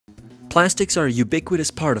Plastics are a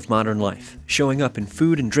ubiquitous part of modern life, showing up in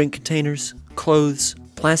food and drink containers, clothes,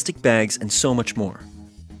 plastic bags, and so much more.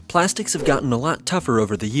 Plastics have gotten a lot tougher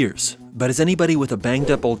over the years, but as anybody with a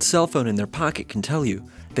banged-up old cell phone in their pocket can tell you,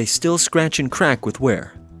 they still scratch and crack with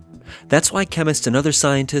wear. That's why chemists and other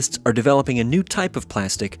scientists are developing a new type of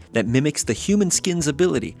plastic that mimics the human skin's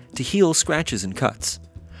ability to heal scratches and cuts.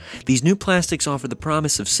 These new plastics offer the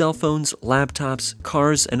promise of cell phones, laptops,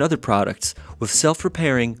 cars, and other products with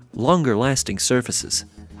self-repairing, longer-lasting surfaces.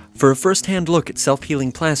 For a first-hand look at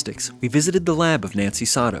self-healing plastics, we visited the lab of Nancy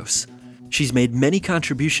Sottos. She's made many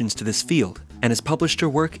contributions to this field and has published her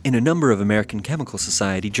work in a number of American Chemical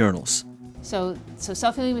Society journals. So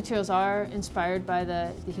self-healing materials are inspired by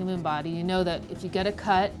the human body. You know that if you get a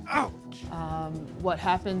cut, what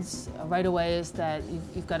happens right away is that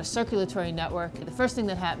you've got a circulatory network. The first thing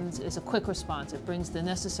that happens is a quick response. It brings the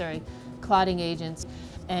necessary clotting agents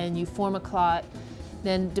and you form a clot.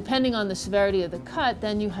 Then depending on the severity of the cut,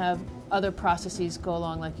 then you have other processes go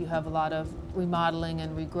along, like you have a lot of remodeling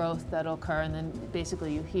and regrowth that'll occur, and then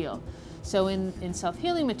basically you heal. So in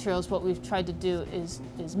self-healing materials, what we've tried to do is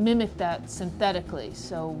mimic that synthetically.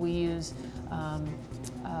 So we use,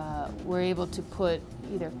 we're able to put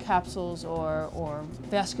either capsules or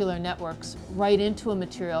vascular networks right into a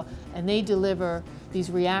material, and they deliver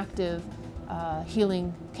these reactive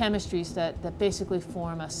healing chemistries that basically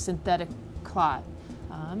form a synthetic clot.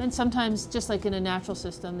 And sometimes, just like in a natural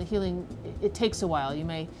system, the healing, it takes a while. You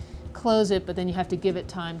may close it, but then you have to give it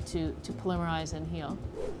time to polymerize and heal.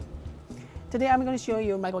 Today I'm going to show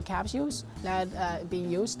you microcapsules that are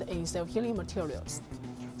being used in self-healing materials.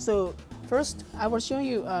 So first, I will show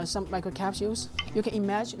you some microcapsules. You can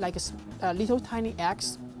imagine like a little tiny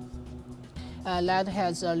eggs that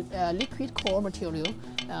has a liquid core material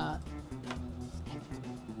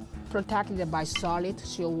protected by solid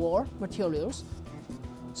shell wall materials.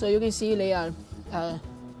 So you can see they are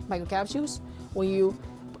microcapsules. When you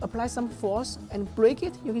apply some force and break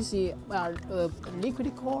it, you can see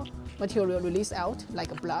liquid core material release out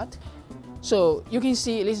like blood. So you can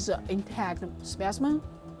see this is an intact specimen.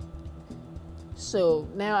 So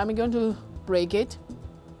now I'm going to break it.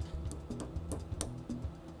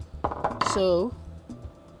 So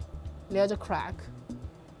there's a crack.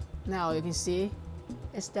 Now you can see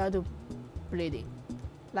it started bleeding,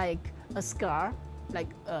 like a scar, like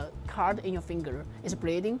a cut in your finger. It's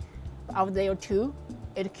bleeding. After day or two,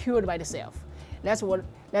 it cured by itself. That's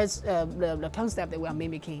the concept that we are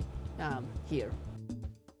mimicking here.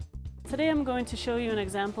 Today I'm going to show you an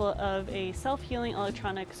example of a self-healing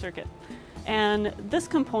electronic circuit. And this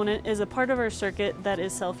component is a part of our circuit that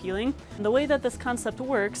is self-healing. The way that this concept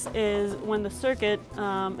works is when the circuit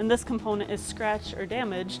and this component is scratched or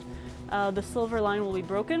damaged, the silver line will be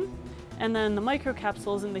broken, and then the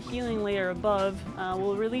microcapsules in the healing layer above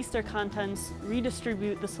will release their contents,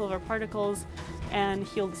 redistribute the silver particles, and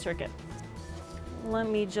heal the circuit. Let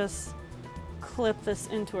me just clip this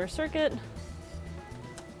into our circuit.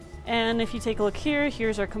 And if you take a look here,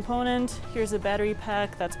 here's our component, here's a battery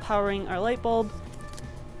pack that's powering our light bulb.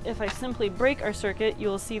 If I simply break our circuit, you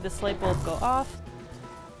will see this light bulb go off.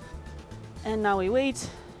 And now we wait.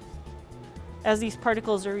 As these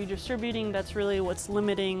particles are redistributing, that's really what's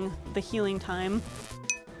limiting the healing time.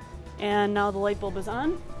 And now the light bulb is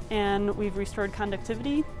on, and we've restored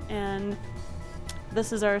conductivity, and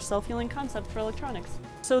this is our self-healing concept for electronics.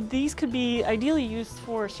 So these could be ideally used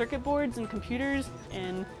for circuit boards and computers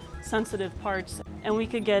and sensitive parts, and we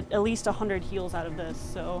could get at least 100 heals out of this.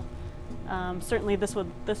 So certainly this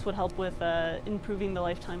would help with improving the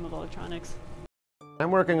lifetime of electronics. I'm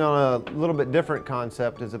working on a little bit different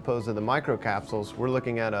concept as opposed to the microcapsules. We're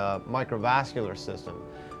looking at a microvascular system.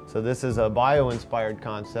 So this is a bio-inspired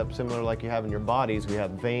concept, similar like you have in your bodies. We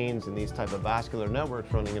have veins and these type of vascular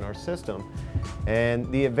networks running in our system.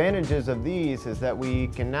 And the advantages of these is that we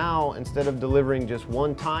can now, instead of delivering just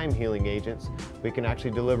one-time healing agents, we can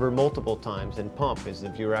actually deliver multiple times and pump as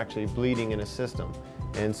if you were actually bleeding in a system.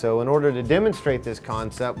 And so in order to demonstrate this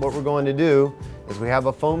concept, what we're going to do is we have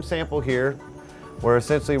a foam sample here where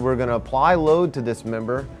essentially we're going to apply load to this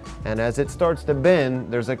member, and as it starts to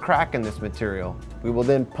bend, there's a crack in this material. We will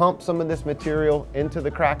then pump some of this material into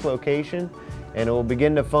the crack location, and it will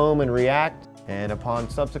begin to foam and react. And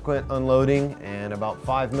upon subsequent unloading, and about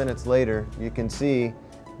 5 minutes later, you can see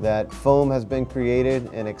that foam has been created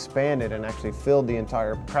and expanded and actually filled the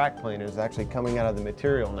entire crack plane. It's actually coming out of the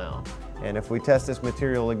material now. And if we test this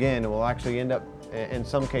material again, it will actually end up, in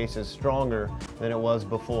some cases, stronger than it was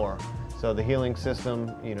before. So the healing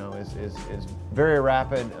system, you know, is very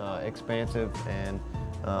rapid, expansive, and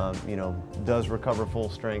you know, does recover full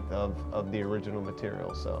strength of the original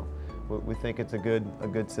material. So we think it's a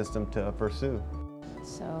good system to pursue.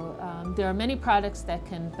 So there are many products that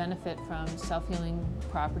can benefit from self-healing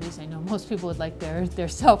properties. I know most people would like their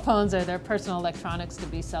cell phones or their personal electronics to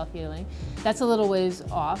be self-healing. That's a little ways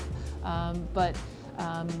off, but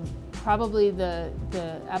probably the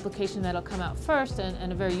application that'll come out first,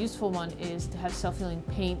 and a very useful one, is to have self-healing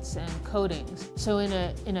paints and coatings. So in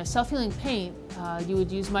a self-healing paint, you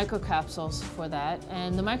would use microcapsules for that,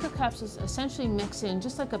 and the microcapsules essentially mix in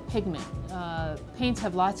just like a pigment. Paints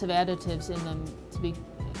have lots of additives in them to be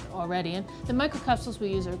already, and the microcapsules we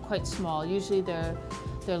use are quite small. Usually they're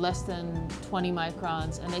less than 20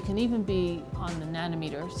 microns, and they can even be on the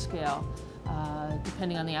nanometer scale,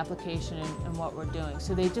 depending on the application and what we're doing.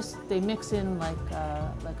 So they mix in like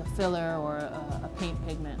a filler or a paint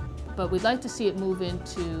pigment. But we'd like to see it move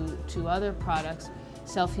into other products,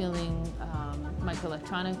 self-healing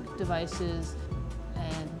microelectronic devices,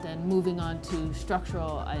 and then moving on to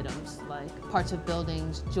structural items like parts of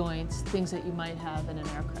buildings, joints, things that you might have in an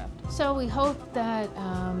aircraft. So we hope that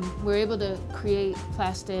we're able to create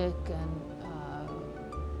plastic and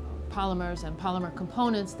polymers and polymer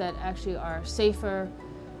components that actually are safer,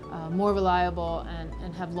 more reliable,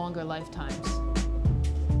 and have longer lifetimes.